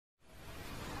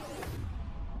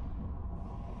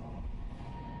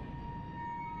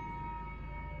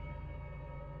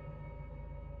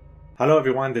Hello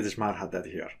everyone, this is Mar Haddad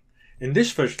here. In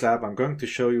this first lab, I'm going to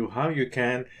show you how you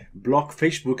can block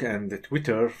Facebook and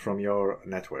Twitter from your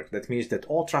network. That means that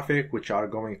all traffic which are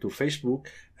going to Facebook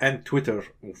and Twitter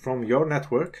from your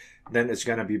network, then it's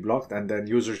going to be blocked, and then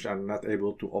users are not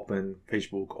able to open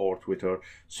Facebook or Twitter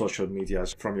social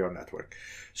medias from your network.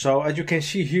 So as you can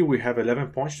see here, we have 11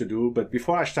 points to do, but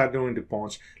before I start doing the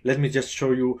points, let me just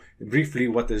show you briefly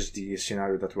what is the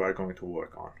scenario that we are going to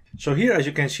work on. So here, as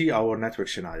you can see, our network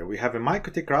scenario, we have a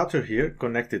MikroTik router here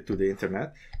connected to the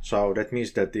internet. So that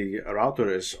means that the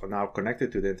router is now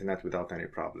connected to the internet without any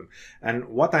problem. And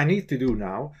what I need to do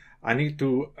now, I need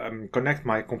to connect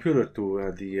my computer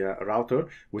to the router,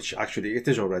 which actually it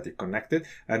is already connected,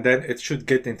 and then it should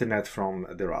get internet from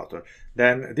the router.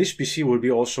 Then this PC will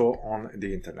be also on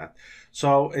the internet.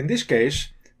 So in this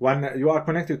case, when you are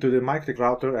connected to the MikroTik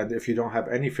router, and if you don't have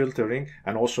any filtering,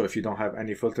 and also if you don't have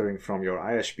any filtering from your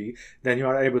ISP, then you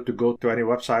are able to go to any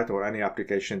website or any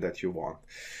application that you want.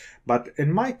 But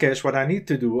in my case, what I need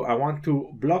to do, I want to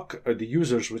block the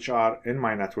users which are in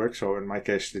my network. So in my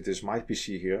case, it is my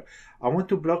PC here. I want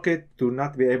to block it to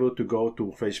not be able to go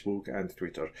to Facebook and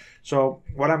Twitter. So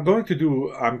what I'm going to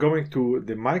do, I'm going to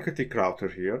the MikroTik router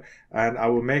here, and I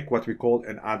will make what we call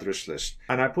an address list.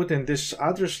 And I put in this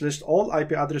address list all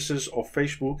IP addresses of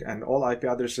Facebook and all IP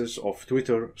addresses of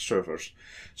Twitter servers.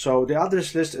 So the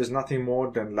address list is nothing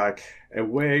more than like a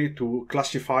way to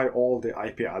classify all the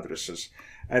IP addresses.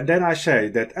 And then I say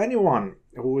that anyone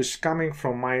who is coming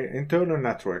from my internal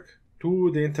network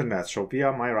to the internet, so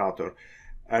via my router,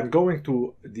 and going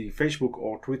to the Facebook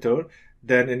or Twitter,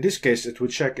 then in this case it will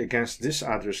check against this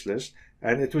address list,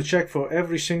 and it will check for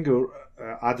every single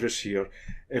address here.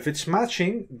 If it's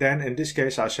matching, then in this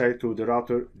case I say to the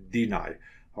router, deny.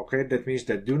 Okay, that means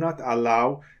that do not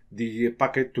allow the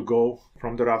packet to go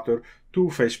from the router to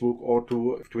Facebook or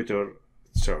to Twitter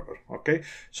server. Okay,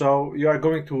 so you are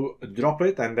going to drop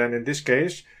it, and then in this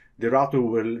case the router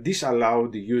will disallow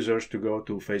the users to go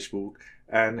to Facebook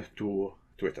and to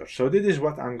Twitter. So this is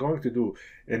what I'm going to do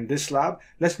in this lab.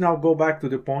 Let's now go back to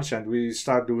the points and we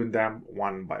start doing them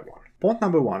one by one. Point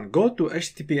number one, go to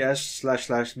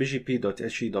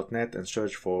https://bgp.he.net and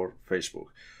search for Facebook.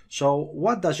 So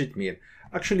what does it mean?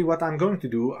 Actually, what I'm going to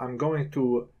do, I'm going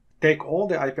to take all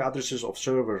the IP addresses of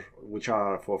server which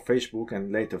are for Facebook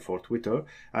and later for Twitter,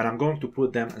 and I'm going to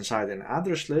put them inside an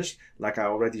address list, like I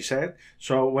already said.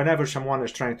 So whenever someone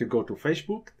is trying to go to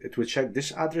Facebook, it will check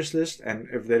this address list, and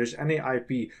if there is any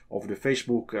IP of the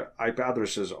Facebook IP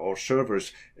addresses or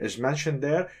servers is mentioned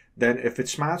there, then if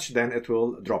it's matched, then it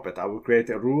will drop it. I will create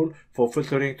a rule for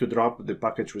filtering to drop the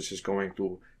package which is going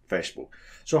to Facebook.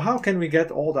 So how can we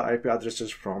get all the IP addresses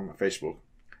from Facebook?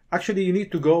 Actually, you need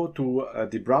to go to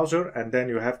the browser, and then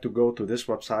you have to go to this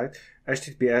website,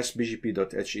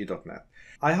 https://bgp.he.net.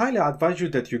 I highly advise you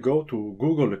that you go to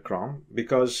Google Chrome,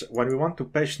 because when we want to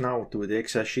paste now to the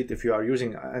Excel sheet, if you are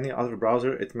using any other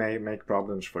browser, it may make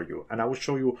problems for you. And I will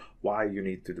show you why you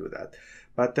need to do that.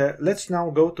 But let's now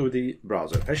go to the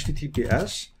browser,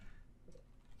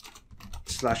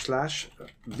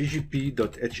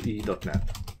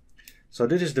 https://bgp.he.net. So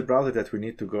this is the browser that we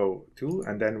need to go to,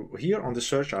 and then here on the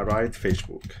search I write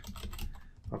Facebook.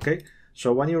 Okay,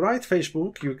 so when you write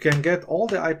Facebook, you can get all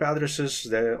the IP addresses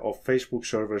of Facebook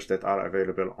servers that are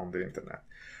available on the internet.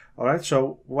 Alright,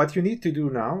 so what you need to do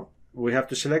now, we have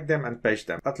to select them and paste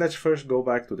them. But let's first go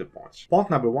back to the points. Point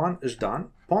number one is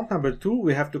done. Point number two,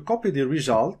 we have to copy the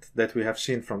result that we have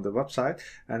seen from the website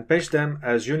and paste them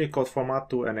as Unicode format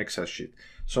to an Excel sheet.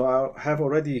 So I have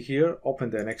already here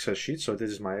opened an Excel sheet. So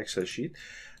this is my Excel sheet,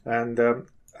 and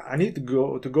I need to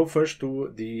go first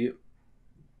to the,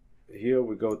 here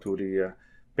we go to the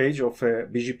page of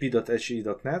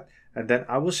bgp.he.net, and then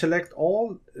I will select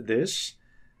all this.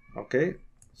 Okay,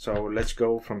 so let's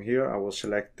go from here. I will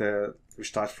select, we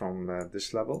start from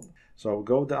this level. So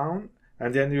go down,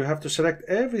 and then you have to select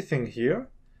everything here.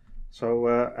 So,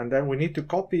 and then we need to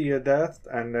copy that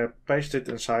and paste it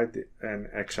inside an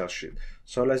Excel sheet.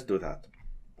 So let's do that.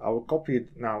 I will copy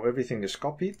it now. Everything is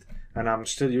copied, and I'm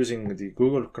still using the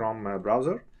Google Chrome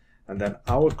browser. And then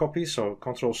I will copy, so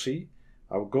Control C.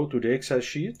 I will go to the Excel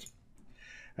sheet.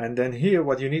 And then here,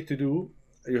 what you need to do,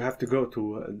 you have to go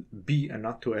to B and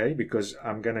not to A, because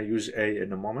I'm going to use A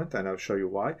in a moment, and I'll show you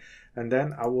why. And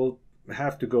then I will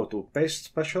have to go to Paste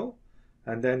Special,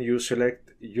 and then you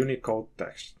select Unicode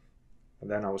text. And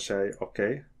then I will say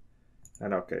OK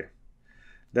and OK.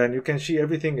 Then you can see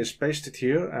everything is pasted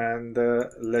here, and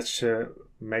let's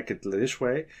make it this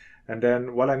way. And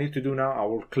then what I need to do now, I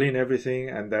will clean everything,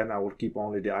 and then I will keep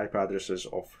only the IP addresses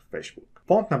of Facebook.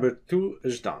 Point number 2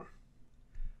 is done.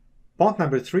 Point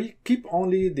number 3, keep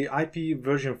only the IP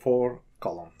version 4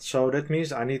 column. So that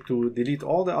means I need to delete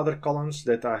all the other columns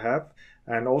that I have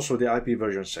and also the IP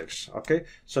version 6. Okay,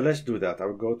 so let's do that. I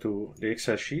will go to the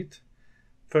Excel sheet.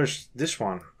 First, this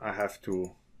one I have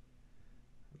to,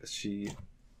 let's see,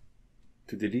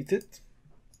 to delete it.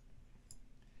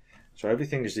 So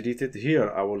everything is deleted. Here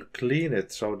I will clean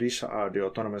it. So these are the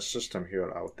autonomous system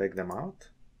here. I'll take them out,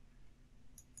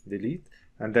 delete.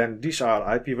 And then these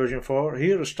are IP version 4.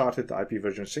 Here started IP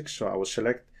version 6. So I will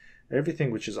select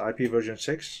everything which is IP version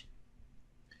 6.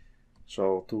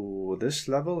 So to this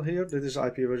level here, that is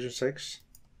IP version 6.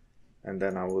 And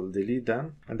then I will delete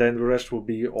them. And then the rest will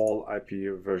be all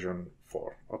IP version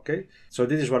 4. Okay. So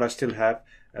this is what I still have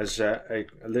as a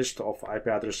list of IP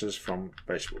addresses from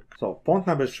Facebook. So point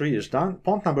number 3 is done.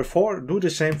 Point number 4, do the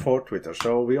same for Twitter.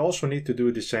 So we also need to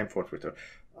do the same for Twitter.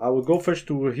 I will go first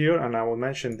to here and I will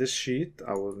mention this sheet.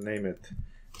 I will name it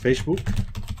Facebook.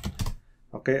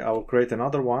 Okay, I will create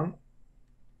another one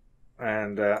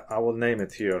and I will name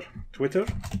it here Twitter.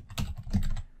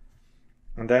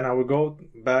 And then I will go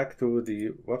back to the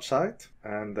website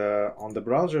and on the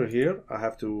browser here I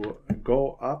have to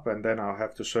go up and then I'll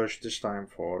have to search this time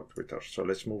for Twitter. So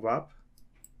let's move up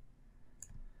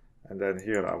and then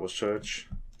here I will search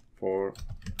for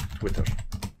Twitter.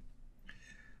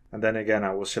 And then again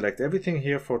I will select everything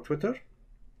here for Twitter.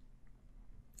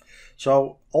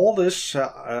 So all this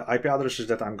IP addresses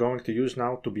that I'm going to use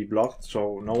now to be blocked,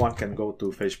 so no one can go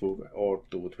to Facebook or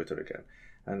to Twitter again.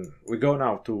 And we go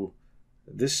now to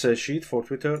this sheet for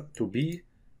Twitter to B.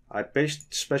 I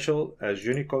paste special as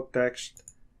Unicode text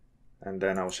and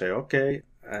then I'll say OK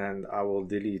and I will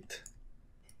delete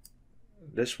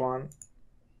this one.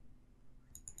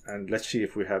 And let's see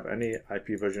if we have any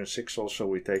IP version 6 also,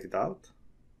 we take it out.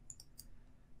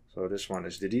 So this one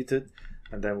is deleted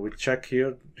and then we check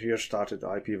here started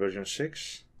IP version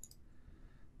 6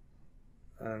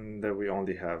 and then we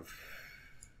only have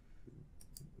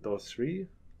those 3.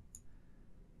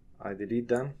 I delete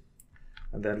them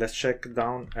and then let's check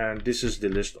down and this is the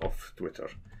list of Twitter.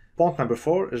 Point number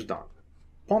 4 is done.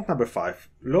 Point number 5,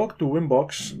 log to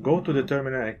Winbox, go to the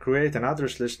terminal and create an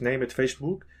address list, name it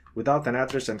Facebook without an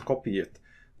address and copy it.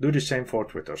 Do the same for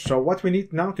Twitter. So what we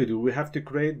need now to do, we have to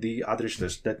create the address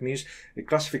list. That means the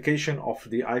classification of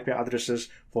the IP addresses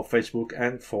for Facebook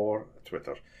and for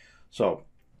Twitter. So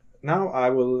now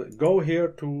I will go here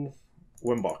to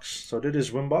Winbox. So this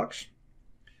is Winbox.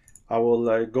 I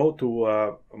will go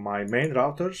to my main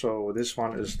router. So this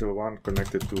one is the one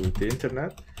connected to the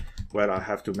internet where I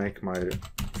have to make my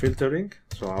filtering.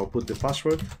 So I'll put the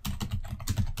password.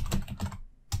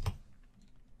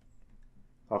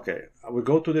 Okay, I will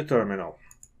go to the terminal.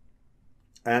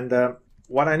 And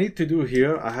what I need to do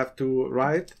here, I have to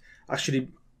write, actually,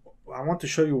 I want to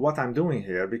show you what I'm doing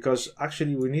here because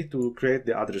actually we need to create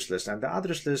the address list and the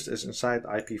address list is inside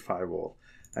IP Firewall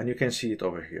and you can see it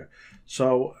over here.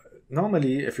 So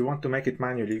normally, if you want to make it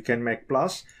manually, you can make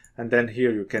plus and then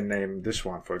here you can name this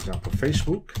one, for example,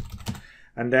 Facebook.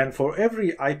 And then for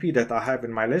every IP that I have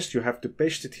in my list, you have to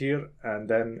paste it here and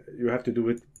then you have to do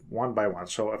it one by one.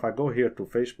 So if I go here to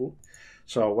Facebook,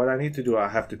 so what I need to do, I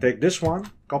have to take this one,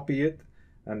 copy it,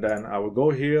 and then I will go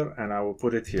here and I will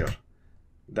put it here.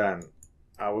 Then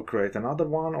I will create another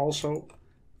one also,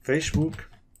 Facebook,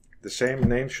 the same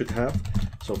name should have,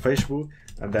 so Facebook,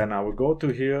 and then I will go to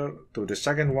here to the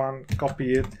second one,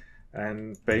 copy it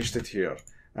and paste it here.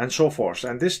 And so forth.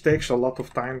 And this takes a lot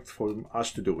of time for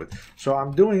us to do it. So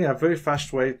I'm doing a very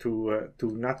fast way to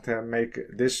not make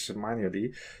this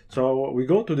manually. So we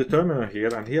go to the terminal here,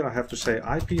 and here I have to say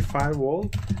IP Firewall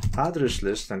address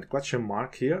list and question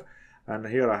mark here. And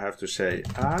here I have to say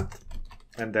add,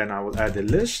 and then I will add a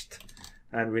list,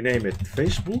 and we name it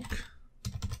Facebook.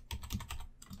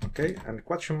 Okay, and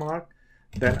question mark,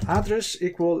 then address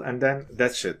equal, and then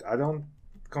that's it. I don't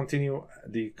continue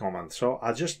the command. So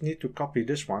I just need to copy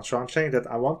this one. So I'm saying that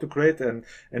I want to create in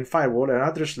Firewall an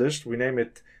address list. We name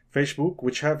it Facebook,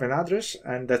 which have an address,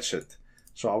 and that's it.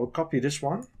 So I will copy this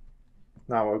one.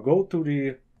 Now I'll go to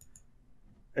the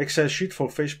Excel sheet for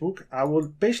Facebook. I will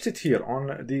paste it here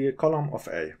on the column of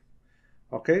A.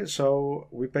 Okay, so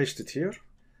we paste it here,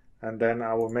 and then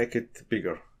I will make it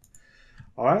bigger.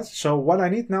 All right, so what I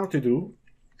need now to do,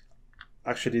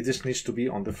 actually, this needs to be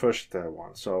on the first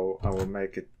one. So I will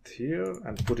make it here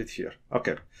and put it here.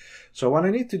 Okay. So what I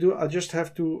need to do, I just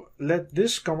have to let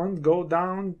this command go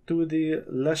down to the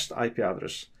last IP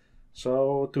address.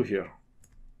 So to here.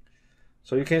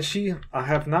 So you can see I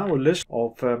have now a list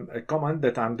of a command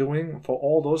that I'm doing for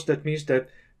all those. That means that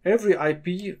every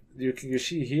IP you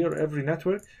see here, every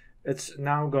network, it's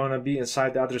now going to be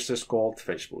inside the addresses called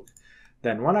Facebook.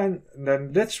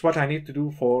 Then that's what I need to do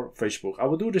for Facebook. I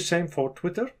will do the same for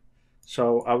Twitter.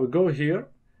 So I will go here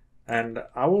and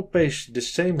I will paste the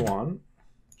same one.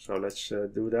 So let's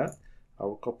do that. I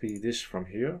will copy this from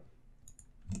here,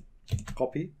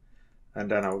 copy, and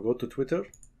then I will go to Twitter,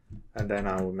 and then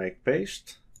I will make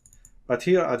paste. But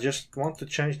here I just want to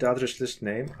change the address list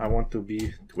name. I want to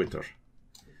be Twitter.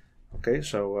 Okay,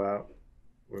 so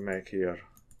we make here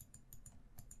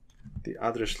the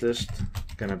address list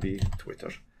gonna be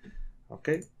Twitter.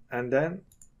 Okay, and then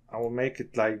I will make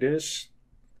it like this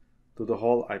to the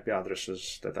whole IP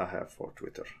addresses that I have for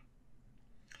Twitter.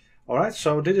 Alright,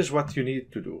 so this is what you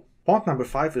need to do. Point number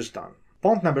 5 is done.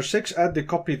 Point number 6, add the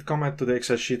copied comment to the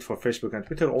Excel sheet for Facebook and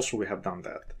Twitter. Also, we have done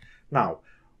that. Now,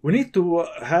 we need to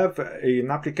have an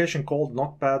application called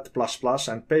Notepad++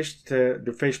 and paste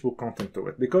the Facebook content to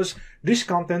it, because this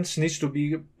content needs to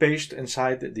be pasted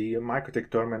inside the MikroTik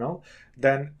terminal.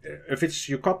 Then if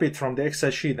you copy it from the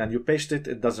Excel sheet and you paste it,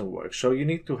 it doesn't work. So you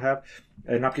need to have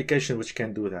an application which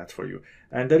can do that for you.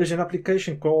 And there is an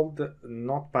application called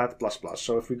Notepad++.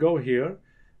 So if we go here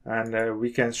and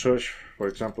we can search, for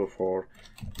example, for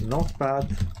Notepad++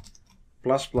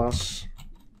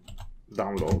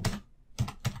 download.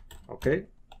 Okay,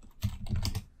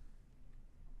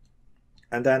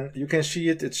 and then you can see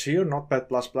it's here, Notepad++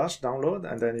 download,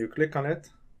 and then you click on it,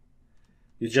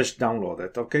 you just download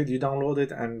it. Okay, you download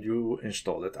it and you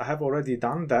install it. I have already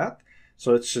done that,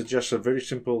 so it's just a very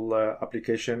simple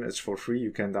application. It's for free,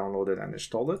 you can download it and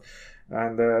install it.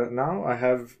 And now I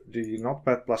have the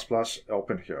Notepad++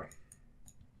 open here.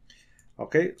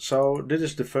 Okay, so this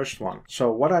is the first one.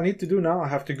 So what I need to do now, I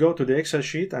have to go to the Excel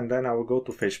sheet and then I will go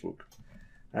to Facebook.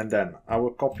 And then I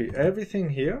will copy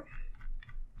everything here.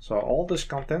 So all these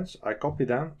contents, I copy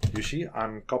them. You see,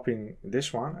 I'm copying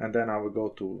this one, and then I will go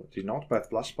to the Notepad++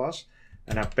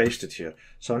 and I paste it here.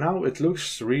 So now it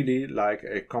looks really like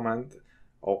a comment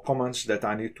or comments that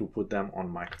I need to put them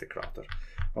on MikroTik router.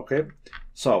 Okay,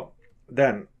 so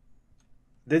then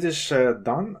this is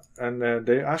done, and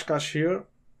they ask us here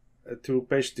to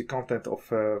paste the content of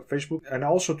Facebook and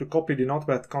also to copy the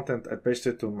Notepad content and paste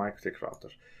it to MikroTik router.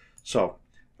 So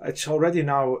it's already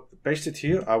now pasted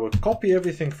here. I will copy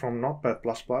everything from Notepad++.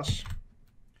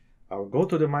 I will go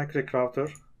to the MikroTik router.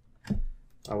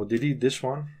 I will delete this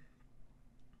one.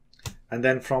 And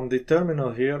then from the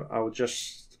terminal here, I will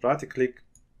just right click,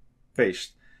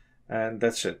 paste. And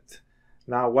that's it.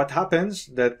 Now what happens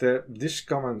that these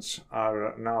comments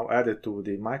are now added to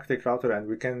the MikroTik router, and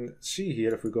we can see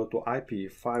here, if we go to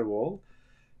IP Firewall,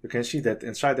 you can see that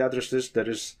inside the address list there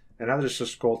is an address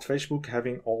list called Facebook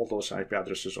having all those IP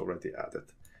addresses already added.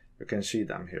 You can see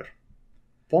them here.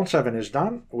 Point 7 is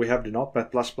done. We have the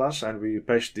Notepad++ and we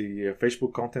paste the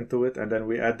Facebook content to it, and then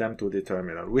we add them to the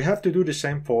terminal. We have to do the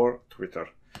same for Twitter.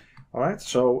 Alright,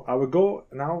 so I will go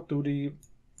now to the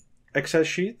Excel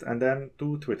sheet and then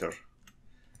to Twitter.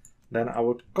 Then I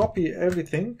would copy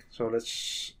everything. So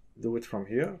let's do it from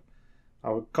here. I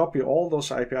will copy all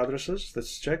those IP addresses.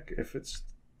 Let's check if it's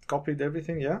copied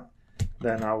everything. Yeah.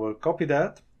 Then I will copy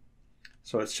that.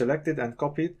 So it's selected and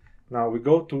copied. Now we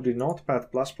go to the Notepad++.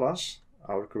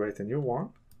 I will create a new one.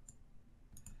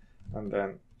 And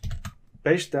then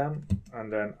paste them.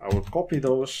 And then I will copy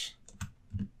those.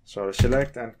 So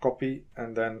select and copy.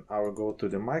 And then I will go to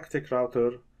the MikroTik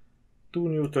router, to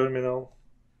new terminal.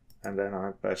 And then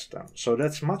I paste them. So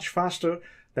that's much faster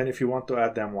than if you want to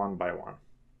add them one by one.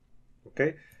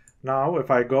 Okay. Now if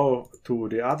I go to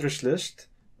the address list,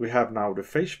 we have now the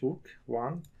Facebook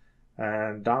one,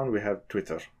 and down we have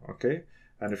Twitter. Okay,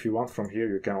 and if you want from here,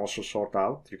 you can also sort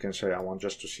out. You can say I want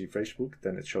just to see Facebook,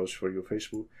 then it shows for you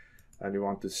Facebook, and you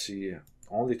want to see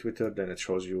only Twitter, then it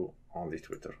shows you only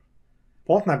Twitter.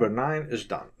 Point number 9 is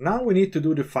done. Now we need to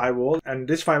do the firewall, and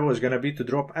this firewall is going to be to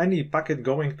drop any packet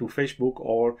going to Facebook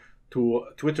or to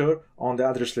Twitter on the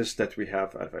address list that we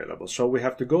have available. So we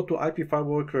have to go to IP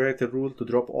Firewall, create a rule to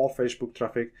drop all Facebook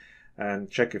traffic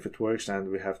and check if it works, and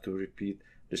we have to repeat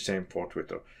the same for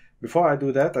Twitter. Before I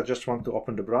do that, I just want to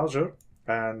open the browser,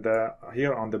 and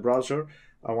here on the browser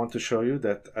I want to show you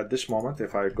that at this moment,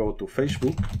 if I go to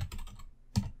Facebook,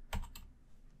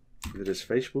 it is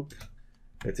Facebook,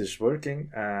 it is working,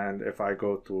 and if I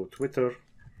go to Twitter,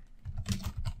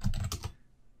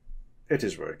 it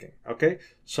is working. Okay,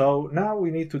 so now we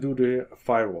need to do the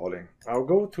firewalling. I'll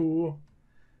go to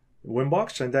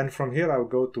Winbox, and then from here I'll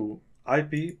go to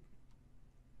IP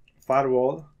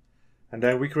Firewall, and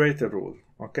then we create a rule.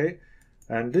 Okay,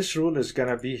 and this rule is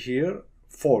gonna be here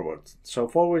forward. So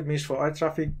forward means for air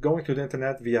traffic going to the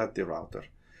internet via the router.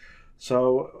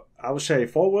 So I would say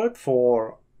forward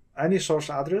for any source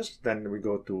address, then we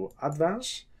go to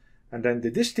advanced, and then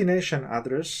the destination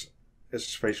address is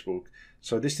Facebook.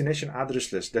 So destination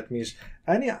address list, that means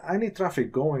any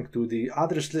traffic going to the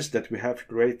address list that we have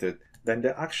created, then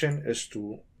the action is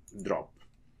to drop.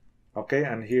 Okay,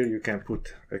 and here you can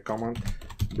put a comment,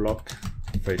 block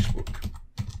Facebook.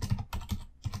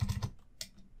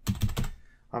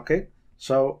 Okay,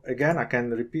 so again, I can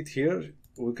repeat here.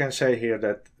 We can say here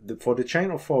that for the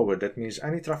chain of forward, that means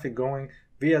any traffic going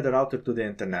via the router to the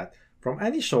internet from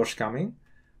any source coming,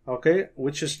 okay,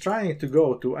 which is trying to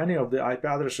go to any of the IP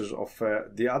addresses of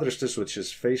the address list, which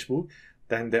is Facebook,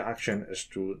 then the action is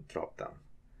to drop them.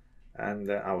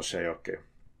 And I will say okay.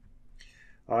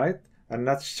 All right, and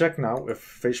let's check now if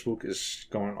Facebook is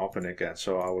going open again.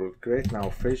 So I will create now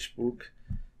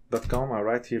facebook.com. I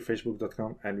write here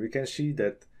facebook.com, and we can see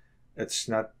that it's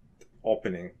not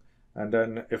opening. And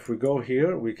then if we go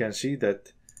here, we can see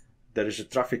that there is a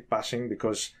traffic passing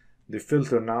because the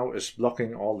filter now is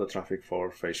blocking all the traffic for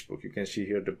Facebook. You can see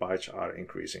here the bytes are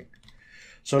increasing.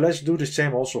 So let's do the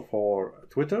same also for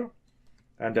Twitter.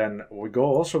 And then we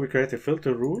create a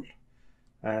filter rule.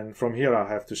 And from here I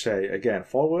have to say again,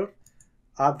 forward,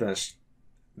 address,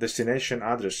 destination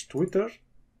address Twitter,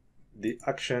 the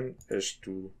action is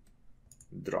to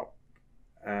drop.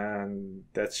 And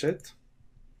that's it.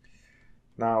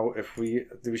 Now if we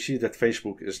see that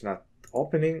Facebook is not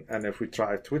opening, and if we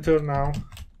try Twitter now,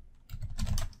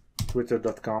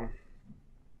 twitter.com,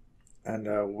 and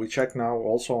we check now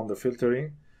also on the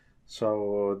filtering.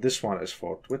 So this one is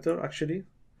for Twitter actually.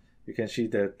 You can see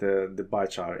that the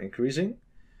bytes are increasing,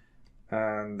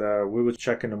 and we will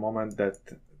check in a moment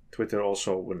that Twitter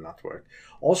also will not work.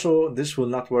 Also, this will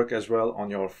not work as well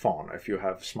on your phone. If you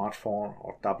have smartphone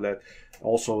or tablet,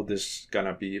 also this is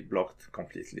gonna be blocked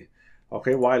completely.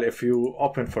 Okay, while if you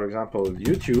open, for example,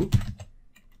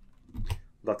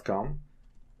 youtube.com,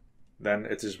 then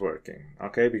it is working,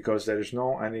 okay, because there is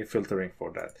no any filtering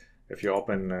for that. If you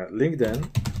open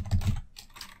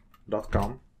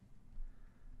linkedin.com,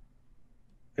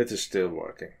 it is still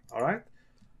working. All right,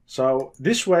 so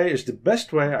this way is the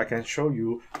best way I can show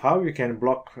you how you can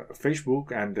block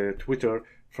Facebook and Twitter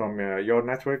from your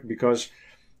network, because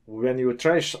when you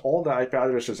trace all the IP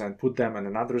addresses and put them in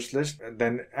an address list,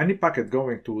 then any packet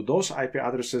going to those IP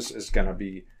addresses is gonna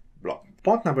be blocked.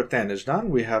 Point number 10 is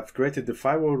done. We have created the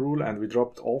firewall rule and we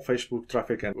dropped all Facebook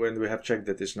traffic, and when we have checked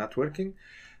that it's not working.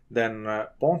 Then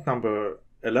point number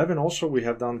 11 also, we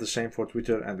have done the same for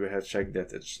Twitter and we have checked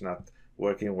that it's not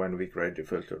working when we create the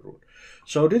filter rule.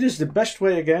 So this is the best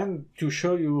way again to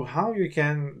show you how you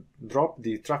can drop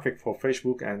the traffic for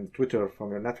Facebook and Twitter from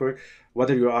your network,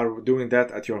 whether you are doing that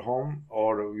at your home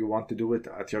or you want to do it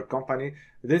at your company.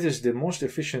 This is the most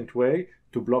efficient way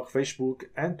to block Facebook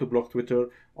and to block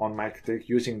Twitter on MikroTik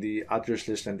using the address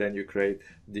list, and then you create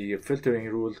the filtering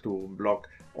rule to block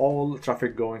all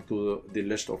traffic going to the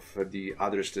list of the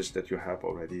address list that you have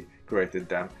already created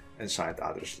them inside the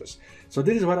address list. So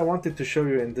this is what I wanted to show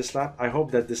you in this lab. I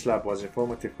hope that this lab was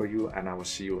informative for you, and I will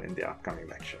see you in the upcoming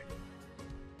lecture.